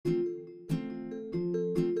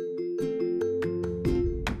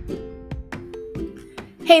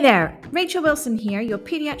Hey there, Rachel Wilson here, your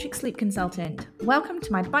pediatric sleep consultant. Welcome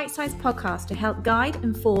to my bite-sized podcast to help guide,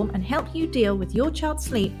 inform, and help you deal with your child's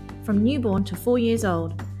sleep from newborn to 4 years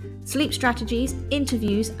old. Sleep strategies,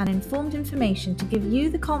 interviews, and informed information to give you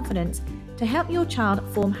the confidence to help your child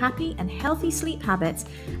form happy and healthy sleep habits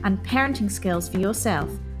and parenting skills for yourself.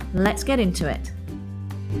 Let's get into it.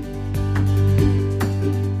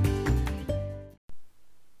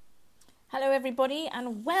 Hello everybody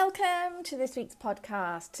and welcome to this week's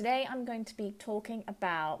podcast. Today I'm going to be talking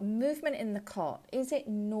about movement in the cot. Is it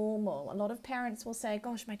normal? A lot of parents will say,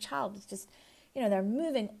 gosh, my child is just, they're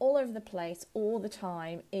moving all over the place all the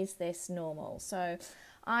time. Is this normal? So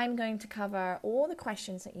I'm going to cover all the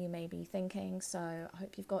questions that you may be thinking. So I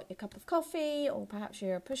hope you've got your cup of coffee, or perhaps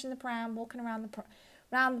you're pushing the pram, walking around the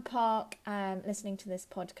park, listening to this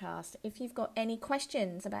podcast. If you've got any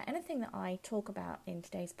questions about anything that I talk about in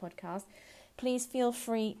today's podcast, please feel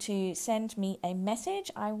free to send me a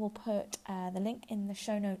message. I will put the link in the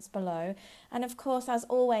show notes below. And of course, as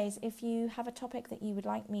always, if you have a topic that you would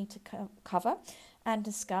like me to cover and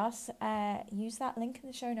discuss, use that link in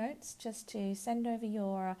the show notes just to send over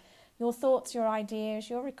your thoughts, your ideas,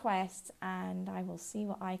 your requests, and I will see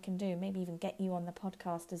what I can do. Maybe even get you on the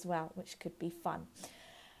podcast as well, which could be fun.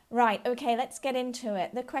 Right, okay, let's get into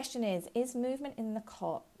it. The question is movement in the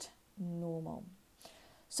cot normal?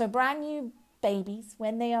 So brand new babies,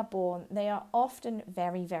 when they are born, they are often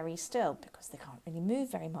very, very still because they can't really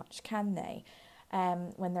move very much, can they,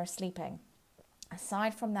 when they're sleeping?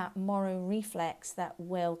 Aside from that Moro reflex that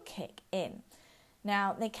will kick in.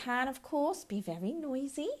 Now, they can, of course, be very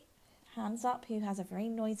noisy. Hands up who has a very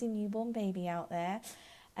noisy newborn baby out there.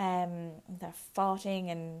 They're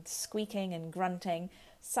farting and squeaking and grunting.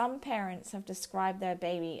 Some parents have described their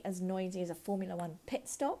baby as noisy as a Formula One pit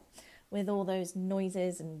stop, with all those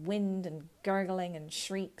noises and wind and gurgling and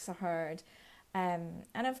shrieks are heard. And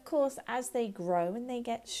of course, as they grow and they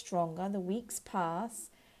get stronger, the weeks pass,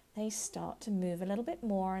 they start to move a little bit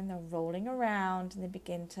more and they're rolling around and they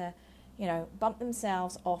begin to, bump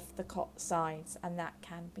themselves off the cot sides, and that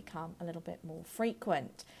can become a little bit more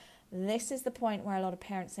frequent. This is the point where a lot of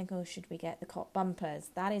parents think, oh, should we get the cot bumpers?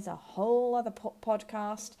 That is a whole other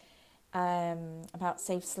podcast about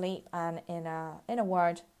safe sleep, and in a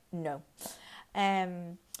word, no.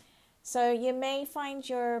 So you may find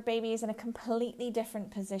your baby is in a completely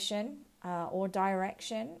different position or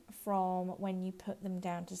direction from when you put them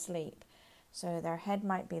down to sleep. So their head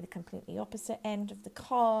might be the completely opposite end of the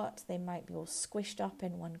cot. They might be all squished up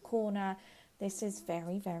in one corner. This is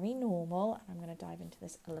very, very normal, and I'm going to dive into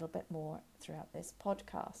this a little bit more throughout this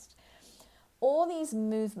podcast. All these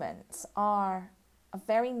movements are a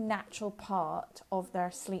very natural part of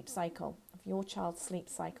their sleep cycle, of your child's sleep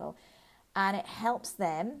cycle, and it helps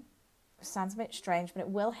them. It sounds a bit strange, but it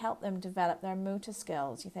will help them develop their motor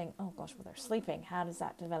skills. You think, oh gosh, well, they're sleeping. How does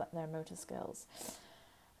that develop their motor skills?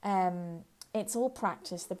 It's all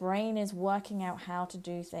practice. The brain is working out how to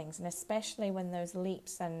do things, and especially when those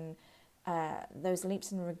leaps and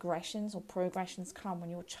regressions or progressions come, when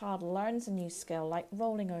your child learns a new skill like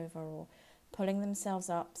rolling over or pulling themselves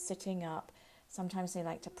up, sitting up. Sometimes they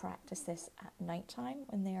like to practice this at nighttime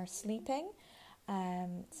when they are sleeping.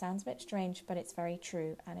 Sounds a bit strange, but it's very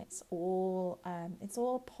true, and it's all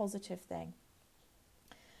a positive thing.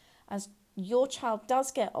 As your child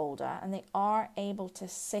does get older and they are able to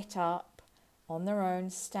sit up on their own,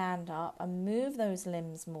 stand up and move those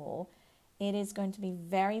limbs more, it is going to be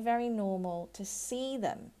very, very normal to see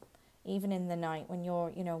them, even in the night when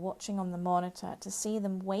you're, watching on the monitor, to see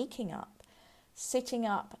them waking up, sitting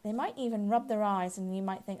up. They might even rub their eyes and you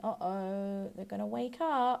might think, uh-oh, they're going to wake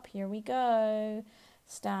up. Here we go.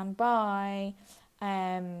 Stand by.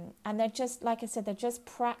 And they're just, like I said, they're just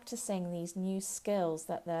practicing these new skills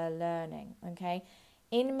that they're learning, okay?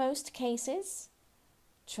 In most cases,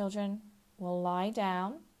 children will lie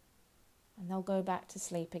down and they'll go back to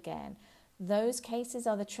sleep again. Those cases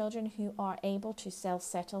are the children who are able to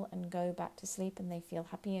self-settle and go back to sleep, and they feel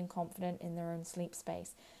happy and confident in their own sleep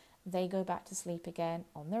space. They go back to sleep again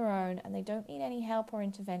on their own, and they don't need any help or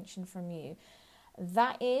intervention from you.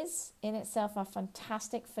 That is in itself a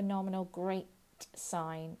fantastic, phenomenal, great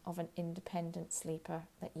sign of an independent sleeper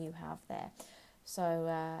that you have there.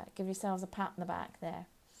 So give yourselves a pat on the back there.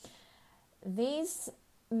 These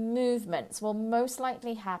movements will most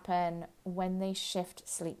likely happen when they shift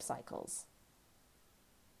sleep cycles,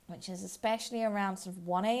 which is especially around sort of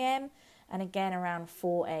 1 a.m. and again around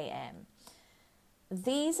 4 a.m.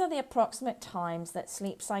 These are the approximate times that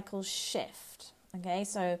sleep cycles shift. Okay,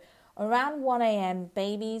 so Around 1 a.m.,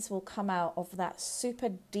 babies will come out of that super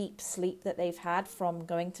deep sleep that they've had from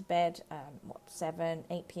going to bed, 7,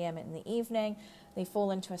 8 p.m. in the evening. They fall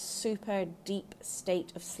into a super deep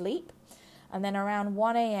state of sleep. And then around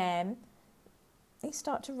 1 a.m., they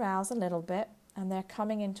start to rouse a little bit and they're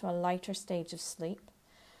coming into a lighter stage of sleep.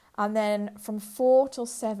 And then from 4 till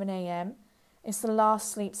 7 a.m., it's the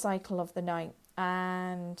last sleep cycle of the night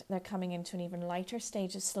and they're coming into an even lighter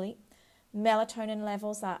stage of sleep. Melatonin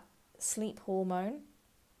levels, that sleep hormone,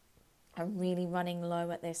 are really running low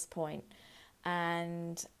at this point,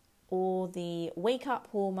 and all the wake up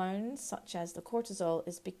hormones such as the cortisol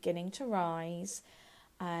is beginning to rise,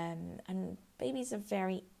 and babies are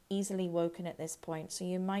very easily woken at this point, so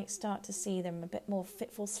you might start to see them a bit more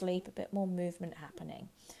fitful sleep, a bit more movement happening.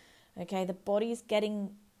 Okay, the body's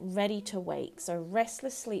getting ready to wake, so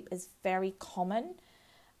restless sleep is very common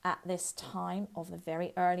at this time of the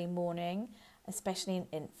very early morning, especially in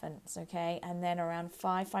infants, okay? And then around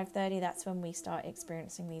 5:30, that's when we start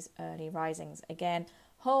experiencing these early risings. Again,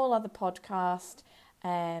 whole other podcast.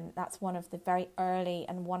 That's one of the very early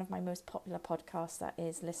and one of my most popular podcasts that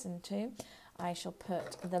is listened to. I shall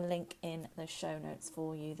put the link in the show notes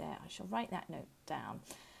for you there. I shall write that note down.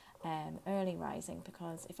 Early rising,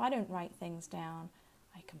 because if I don't write things down,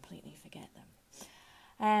 I completely forget them.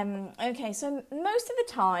 Okay, so most of the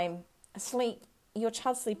time, your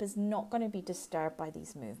child's sleep is not going to be disturbed by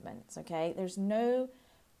these movements, okay? There's no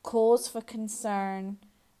cause for concern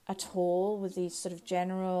at all with these sort of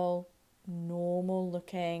general,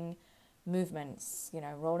 normal-looking movements,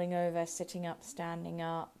 rolling over, sitting up, standing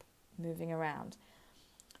up, moving around.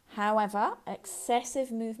 However,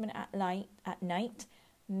 excessive movement at night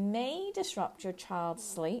may disrupt your child's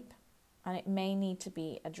sleep, and it may need to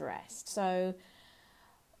be addressed. So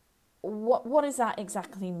what does that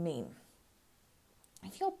exactly mean?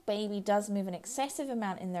 If your baby does move an excessive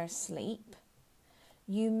amount in their sleep,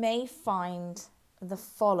 you may find the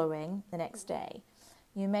following the next day.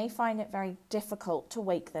 You may find it very difficult to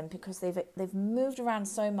wake them because they've moved around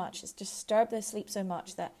so much, it's disturbed their sleep so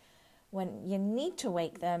much that when you need to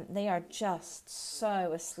wake them, they are just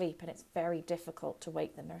so asleep and it's very difficult to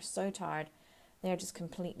wake them. They're so tired, they're just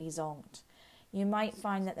completely zonked. You might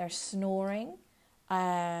find that they're snoring,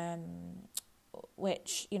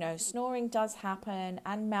 which, snoring does happen,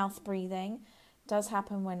 and mouth breathing does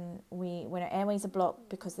happen when our airways are blocked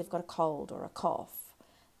because they've got a cold or a cough.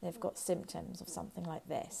 They've got symptoms of something like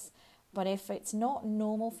this. But if it's not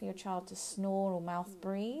normal for your child to snore or mouth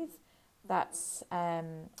breathe, that's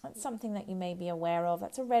something that you may be aware of.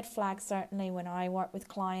 That's a red flag, certainly, when I work with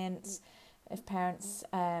clients. If parents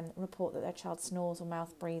report that their child snores or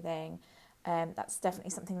mouth breathing, that's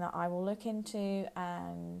definitely something that I will look into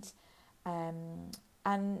and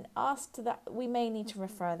ask that we may need to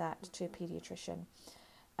refer that to a pediatrician.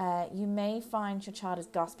 You may find your child is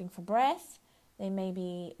gasping for breath. They may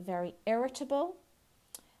be very irritable.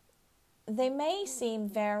 They may seem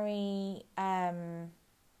very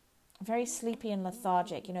sleepy and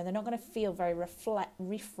lethargic. They're not going to feel very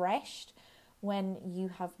refreshed when you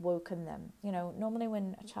have woken them. Normally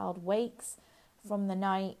when a child wakes from the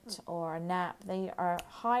night or a nap, they are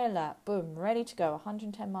high alert, boom, ready to go,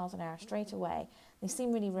 110 miles an hour straight away. They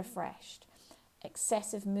seem really refreshed.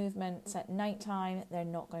 Excessive movements at nighttime, they're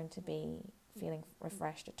not going to be feeling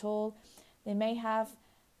refreshed at all. They may have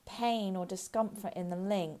pain or discomfort in the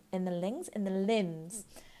limbs.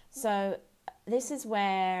 So this is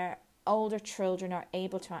where older children are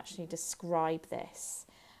able to actually describe this.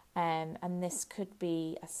 And this could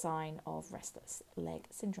be a sign of restless leg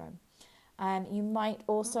syndrome. You might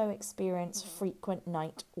also experience frequent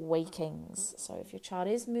night wakings. So if your child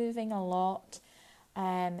is moving a lot,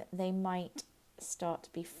 they might start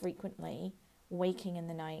to be frequently waking in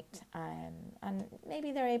the night, and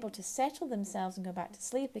maybe they're able to settle themselves and go back to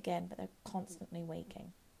sleep again, but they're constantly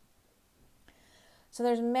waking. So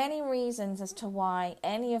there's many reasons as to why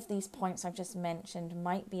any of these points I've just mentioned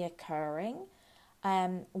might be occurring.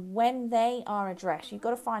 When they are addressed, you've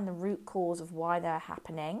got to find the root cause of why they're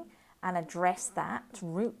happening and address that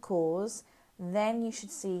root cause. Then you should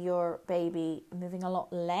see your baby moving a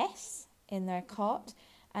lot less in their cot,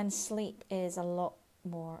 and sleep is a lot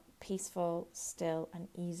more peaceful, still, and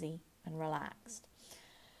easy and relaxed.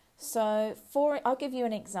 So I'll give you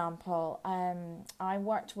an example. I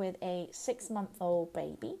worked with a 6-month-old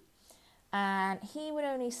baby, and he would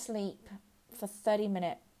only sleep for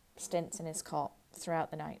 30-minute stints in his cot throughout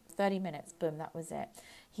the night. 30 minutes, boom, that was it.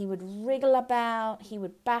 He would wriggle about, he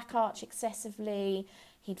would back arch excessively,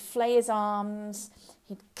 he'd flay his arms,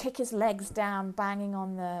 he'd kick his legs down, banging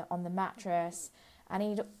on the mattress, and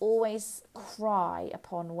he'd always cry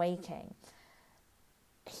upon waking.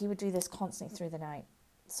 he would do this constantly through the night.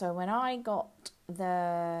 So when I got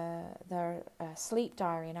their sleep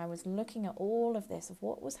diary and I was looking at all of this, of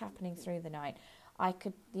what was happening through the night, I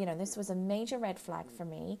could, this was a major red flag for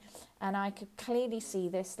me, and I could clearly see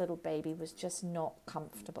this little baby was just not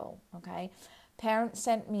comfortable, okay? Parents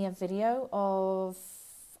sent me a video of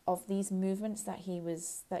these movements that he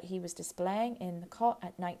was displaying in the cot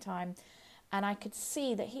at nighttime, and I could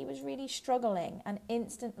see that he was really struggling, and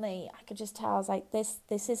instantly I could just tell, I was like, this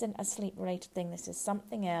isn't a sleep-related thing, this is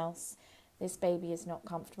something else. This baby is not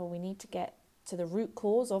comfortable. We need to get to the root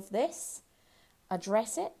cause of this,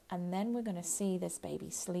 address it, and then we're going to see this baby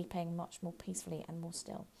sleeping much more peacefully and more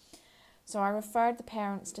still. So I referred the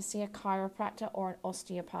parents to see a chiropractor or an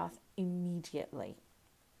osteopath immediately.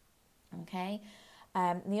 Okay,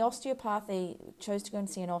 the osteopath, they chose to go and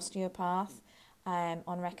see an osteopath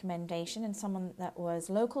on recommendation, and someone that was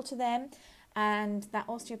local to them, and that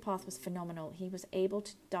osteopath was phenomenal. He was able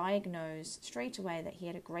to diagnose straight away that he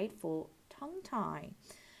had a grade 4 tongue tie,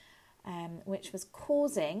 which was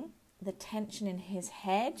causing the tension in his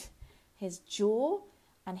head, his jaw,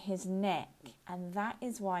 and his neck. And that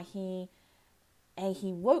is why he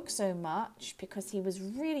woke so much, because he was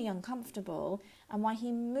really uncomfortable, and why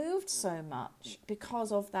he moved so much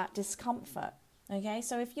because of that discomfort. Okay,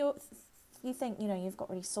 so if you think, you've got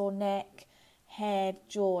really sore neck, head,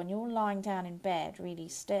 jaw, and you're lying down in bed really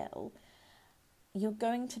still, you're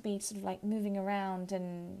going to be sort of like moving around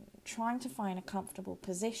and trying to find a comfortable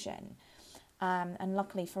position. And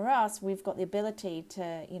luckily for us, we've got the ability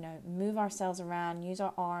to, move ourselves around, use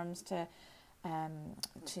our arms to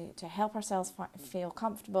help ourselves feel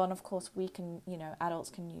comfortable. And of course, we can, adults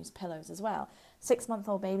can use pillows as well.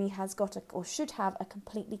 6-month-old baby has got or should have a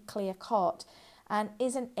completely clear cot and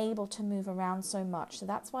isn't able to move around so much. So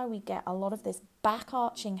that's why we get a lot of this back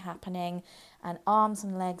arching happening and arms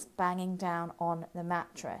and legs banging down on the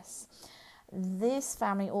mattress. This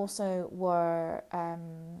family also were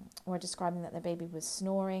describing that the baby was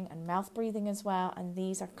snoring and mouth breathing as well, and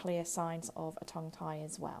these are clear signs of a tongue tie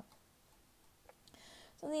as well.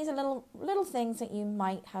 So these are little things that you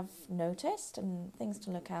might have noticed and things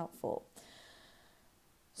to look out for.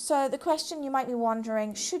 So the question you might be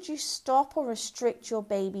wondering, should you stop or restrict your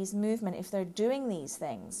baby's movement if they're doing these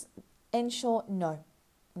things? In short, no.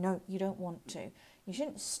 No, you don't want to. You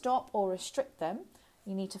shouldn't stop or restrict them.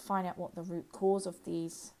 You need to find out what the root cause of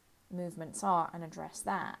these movements are and address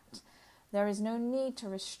that. There is no need to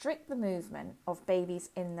restrict the movement of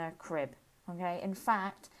babies in their crib. Okay. In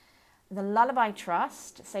fact, the Lullaby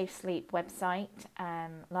Trust Safe Sleep website,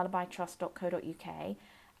 lullabytrust.co.uk,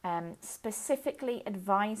 specifically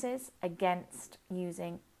advises against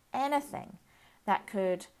using anything that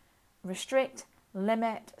could restrict,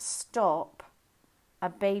 limit, stop a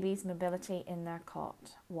baby's mobility in their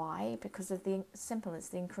cot. Why? Because of the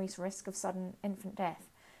increased risk of sudden infant death,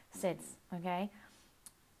 SIDS, okay?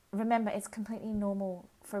 Remember, it's completely normal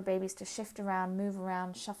for babies to shift around, move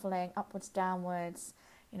around, shuffling upwards, downwards,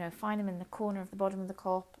 find them in the corner of the bottom of the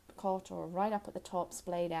cot or right up at the top,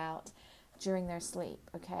 splayed out during their sleep,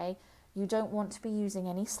 okay? You don't want to be using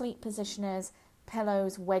any sleep positioners,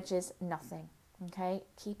 pillows, wedges, nothing, okay?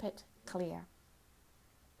 Keep it clear.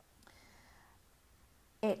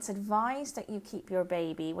 It's advised that you keep your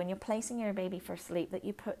baby, when you're placing your baby for sleep, that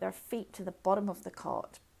you put their feet to the bottom of the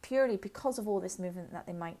cot, purely because of all this movement that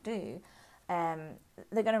they might do. They're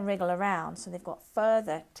going to wriggle around, so they've got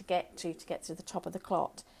further to get to the top of the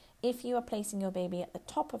cot. If you are placing your baby at the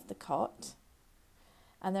top of the cot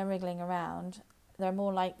and they're wriggling around, they're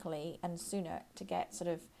more likely and sooner to get sort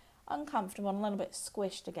of uncomfortable and a little bit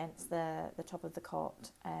squished against the top of the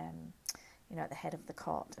cot, at the head of the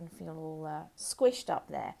cot, and feel all squished up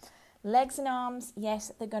there. Legs and arms,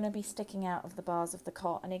 yes, they're going to be sticking out of the bars of the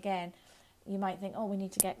cot. And again, you might think, we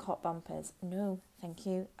need to get cot bumpers. No, thank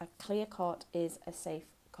you. A clear cot is a safe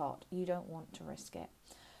cot. You don't want to risk it.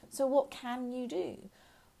 So what can you do?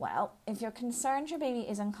 Well, if you're concerned your baby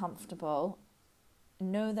is uncomfortable,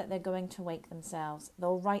 know that they're going to wake themselves.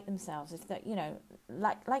 They'll right themselves. If they're,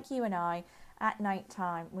 like you and I, at night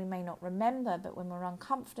time, we may not remember, but when we're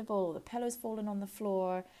uncomfortable, the pillow's fallen on the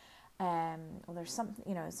floor, or there's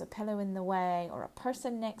something, there's a pillow in the way, or a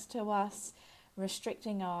person next to us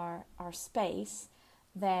restricting our space,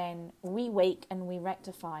 then we wake and we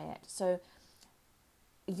rectify it. So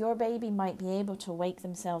your baby might be able to wake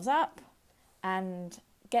themselves up and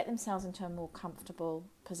get themselves into a more comfortable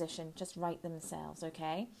position, just right themselves,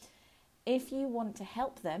 okay? If you want to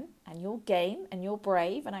help them, and you're game and you're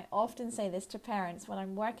brave, and I often say this to parents when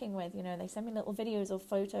I'm working with, they send me little videos or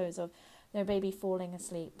photos of their baby falling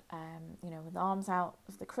asleep, with arms out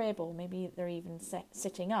of the crib, or maybe they're even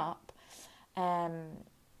sitting up.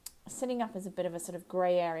 sitting up is a bit of a sort of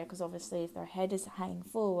grey area, because obviously if their head is hanging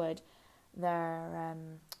forward, their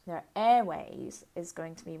airways is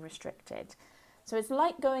going to be restricted. So it's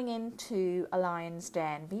like going into a lion's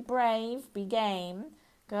den. Be brave, be game,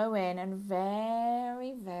 go in and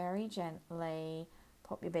very, very gently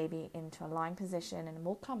pop your baby into a lying position, in a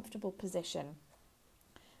more comfortable position.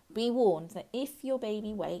 Be warned that if your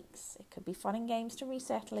baby wakes, it could be fun and games to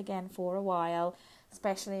resettle again for a while,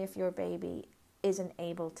 especially if your baby isn't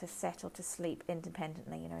able to settle to sleep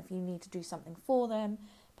independently. You know, if you need to do something for them,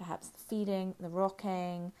 perhaps the feeding, the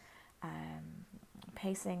rocking,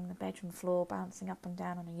 pacing the bedroom floor, bouncing up and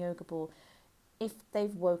down on a yoga ball. If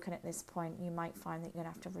they've woken at this point, you might find that you're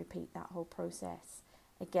going to have to repeat that whole process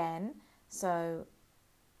again. So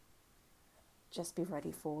just be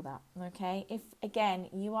ready for that, okay? If, again,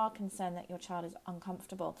 you are concerned that your child is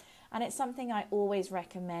uncomfortable, and it's something I always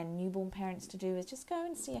recommend newborn parents to do, is just go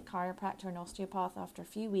and see a chiropractor, an osteopath after a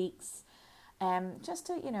few weeks, just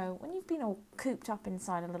to, you know, when you've been all cooped up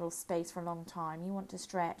inside a little space for a long time, you want to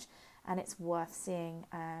stretch, and it's worth seeing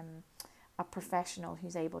a professional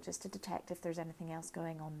who's able just to detect if there's anything else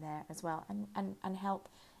going on there as well, and help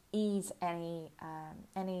ease any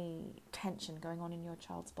tension going on in your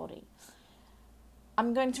child's body.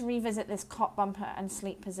 I'm going to revisit this cot bumper and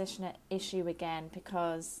sleep position issue again,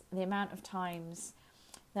 because the amount of times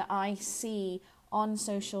that I see on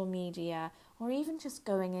social media, or even just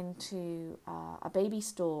going into a baby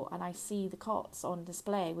store, and I see the cots on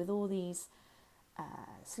display with all these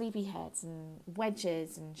sleepy heads and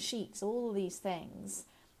wedges and sheets, all these things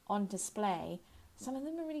on display. Some of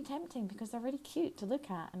them are really tempting because they're really cute to look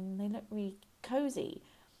at and they look really cozy,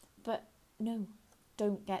 but no,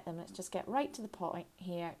 don't get them. Let's just get right to the point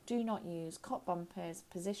here. Do not use cot bumpers,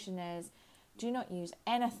 positioners. Do not use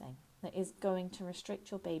anything that is going to restrict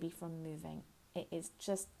your baby from moving. It is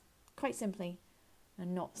just quite simply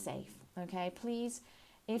not safe, okay? Please,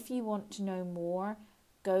 if you want to know more,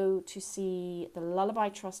 go to see the Lullaby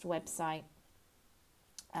Trust website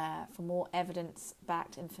for more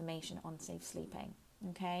evidence-backed information on safe sleeping,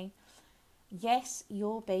 okay? Yes,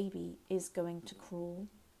 your baby is going to crawl.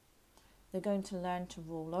 They're going to learn to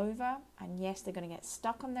roll over, and yes, they're going to get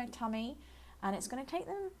stuck on their tummy, and it's going to take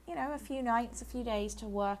them, you know, a few nights, a few days to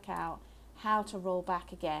work out how to roll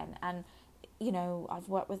back again. And, you know, I've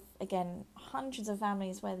worked with, again, hundreds of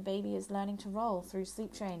families where the baby is learning to roll through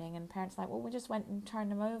sleep training, and parents are like, well, we just went and turned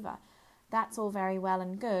them over. That's all very well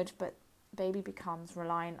and good, but baby becomes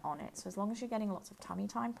reliant on it. So as long as you're getting lots of tummy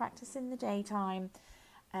time practice in the daytime,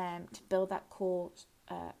 to build that core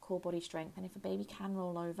body strength, and if a baby can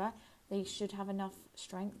roll over, they should have enough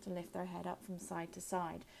strength to lift their head up from side to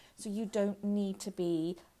side. So you don't need to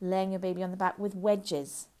be laying your baby on the back with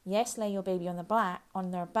wedges. Yes, lay your baby on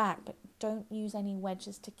their back, but don't use any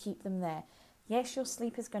wedges to keep them there. Yes, your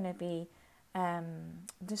sleep is going to be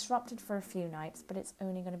disrupted for a few nights, but it's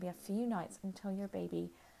only going to be a few nights until your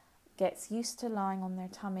baby gets used to lying on their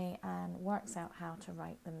tummy and works out how to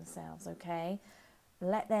right themselves, okay?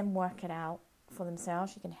 Let them work it out for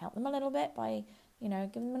themselves. You can help them a little bit by, you know,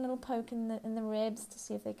 give them a little poke in the ribs to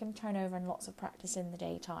see if they can turn over, and lots of practice in the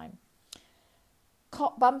daytime.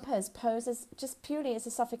 Cot bumpers pose just purely as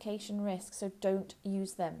a suffocation risk, so don't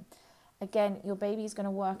use them. Again, your baby's going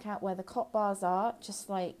to work out where the cot bars are, just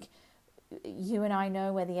like you and I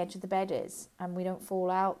know where the edge of the bed is, and we don't fall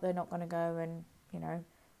out. They're not going to go and, you know,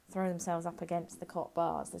 throw themselves up against the cot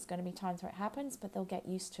bars. There's going to be times where it happens, but they'll get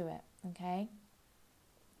used to it, okay?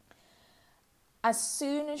 As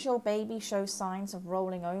soon as your baby shows signs of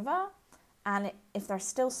rolling over, and if they're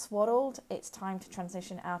still swaddled, it's time to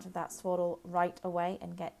transition out of that swaddle right away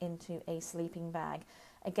and get into a sleeping bag.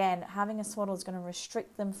 Again, having a swaddle is going to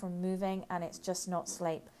restrict them from moving, and it's just not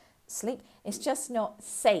it's just not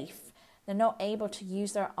safe. They're not able to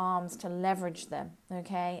use their arms to leverage them,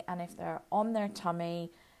 okay? And if they're on their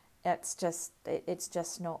tummy, it's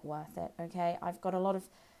just not worth it, okay? I've got a lot of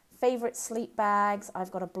favorite sleep bags.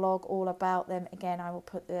 I've got a blog all about them. Again, I will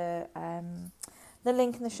put the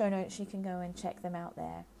link in the show notes. You can go and check them out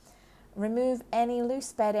there. Remove any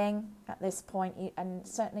loose bedding at this point, and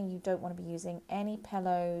certainly you don't want to be using any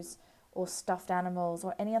pillows or stuffed animals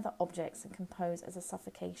or any other objects that can pose as a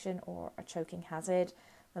suffocation or a choking hazard.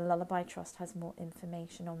 The Lullaby Trust has more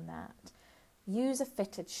information on that. Use a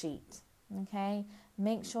fitted sheet, okay?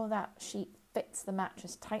 Make sure that sheet fits the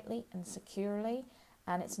mattress tightly and securely,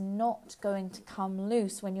 and it's not going to come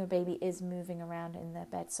loose when your baby is moving around in their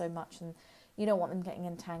bed so much, and you don't want them getting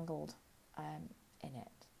entangled in it.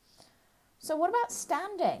 So what about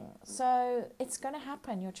standing? So it's going to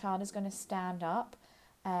happen. Your child is going to stand up.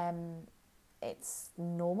 It's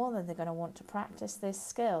normal that they're going to want to practice this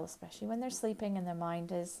skill, especially when they're sleeping and their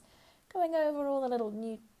mind is going over all the little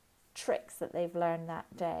new tricks that they've learned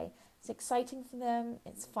that day. It's exciting for them,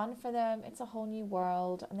 it's fun for them, it's a whole new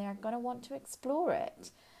world, and they're going to want to explore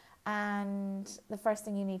it. And the first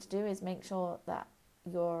thing you need to do is make sure that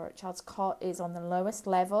your child's cot is on the lowest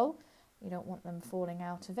level. You don't want them falling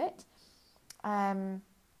out of it. And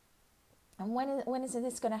when is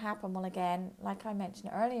this going to happen? Well, again, like I mentioned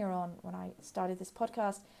earlier on when I started this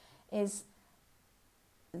podcast, is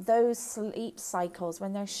those sleep cycles,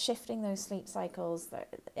 when they're shifting those sleep cycles, they're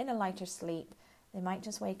in a lighter sleep, they might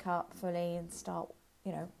just wake up fully and start,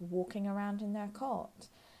 walking around in their cot.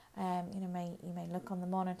 You may look on the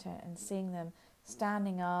monitor and seeing them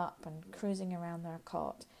standing up and cruising around their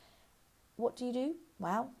cot. What do?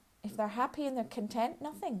 Well, if they're happy and they're content,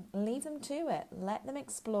 nothing. Leave them to it. Let them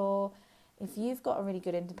explore. If you've got a really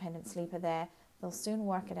good independent sleeper there, they'll soon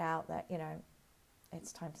work it out that,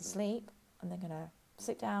 it's time to sleep, and they're going to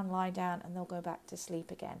sit down, lie down, and they'll go back to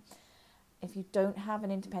sleep again. If you don't have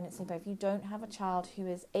an independent sleeper, if you don't have a child who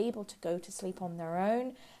is able to go to sleep on their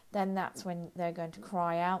own, then that's when they're going to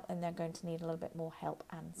cry out and they're going to need a little bit more help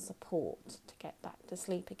and support to get back to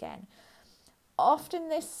sleep again. Often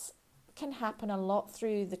this can happen a lot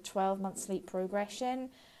through the 12-month sleep progression.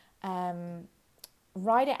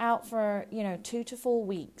 Ride it out for, 2 to 4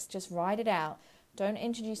 weeks. Just ride it out. Don't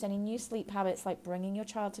introduce any new sleep habits like bringing your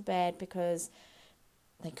child to bed, because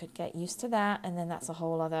they could get used to that, and then that's a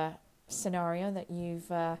whole other scenario that you've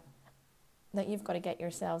got to get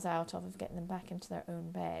yourselves out of getting them back into their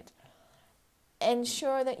own bed.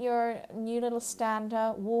 Ensure that your new little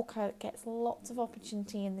stander walker gets lots of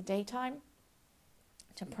opportunity in the daytime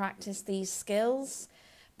to practice these skills,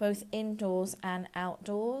 both indoors and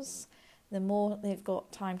outdoors. The more they've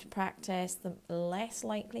got time to practice, the less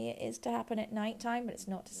likely it is to happen at nighttime, but it's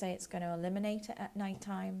not to say it's going to eliminate it at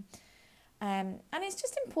nighttime. And it's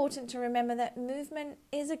just important to remember that movement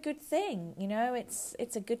is a good thing.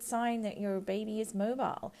 It's a good sign that your baby is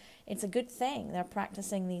mobile. It's a good thing. They're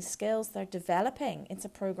practicing these skills. They're developing. It's a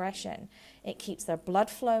progression. It keeps their blood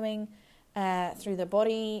flowing through their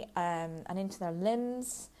body and into their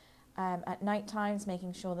limbs at night times,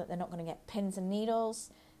 making sure that they're not going to get pins and needles.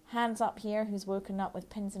 Hands up here, who's woken up with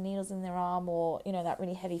pins and needles in their arm, or, that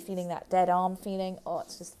really heavy feeling, that dead arm feeling. Oh,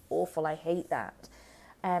 it's just awful. I hate that.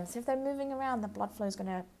 So if they're moving around, the blood flow is going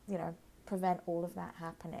to, prevent all of that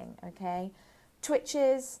happening, okay?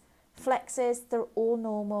 Twitches, flexes, they're all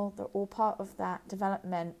normal. They're all part of that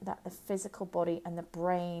development that the physical body and the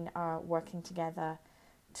brain are working together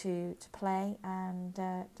to play and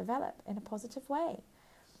develop in a positive way.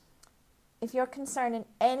 If you're concerned in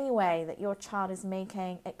any way that your child is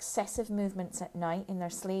making excessive movements at night in their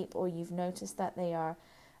sleep, or you've noticed that they are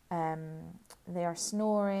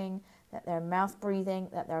snoring, that they're mouth breathing,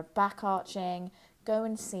 that they're back arching, go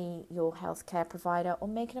and see your healthcare provider, or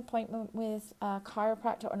make an appointment with a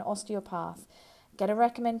chiropractor or an osteopath. Get a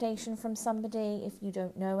recommendation from somebody if you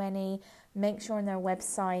don't know any. Make sure on their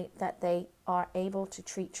website that they are able to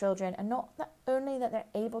treat children, and not that only that they're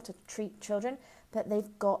able to treat children, but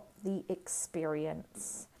they've got the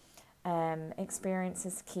experience. Experience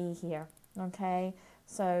is key here, okay?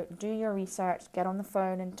 So do your research, get on the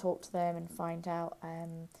phone and talk to them and find out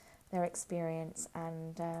their experience,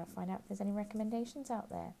 and find out if there's any recommendations out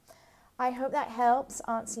there. I hope that helps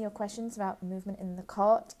answer your questions about movement in the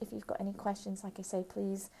cot. If you've got any questions, like I say,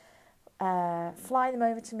 please fly them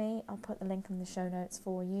over to me. I'll put the link in the show notes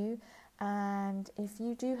for you. And if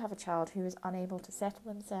you do have a child who is unable to settle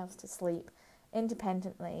themselves to sleep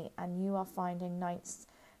independently, and you are finding nights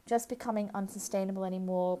just becoming unsustainable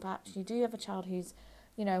anymore, perhaps you do have a child who's,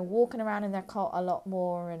 walking around in their cot a lot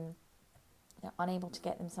more and they're unable to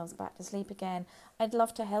get themselves back to sleep again, I'd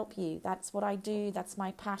love to help you. That's what I do. That's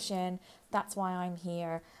my passion. That's why I'm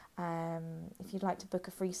here. If you'd like to book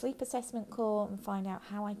a free sleep assessment call and find out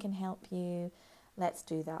how I can help you, let's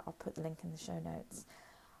do that. I'll put the link in the show notes.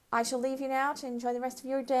 I shall leave you now to enjoy the rest of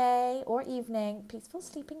your day or evening. Peaceful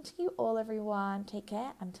sleeping to you all, everyone. Take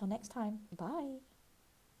care. Until next time. Bye.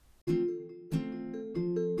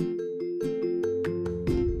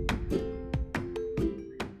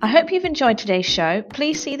 I hope you've enjoyed today's show.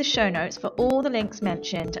 Please see the show notes for all the links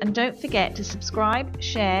mentioned, and don't forget to subscribe,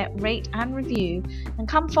 share, rate and review, and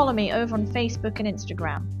come follow me over on Facebook and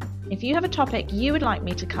Instagram. If you have a topic you would like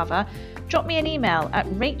me to cover, drop me an email at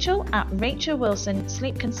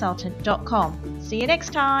rachel@rachelwilsonsleepconsultant.com. See you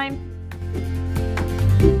next time.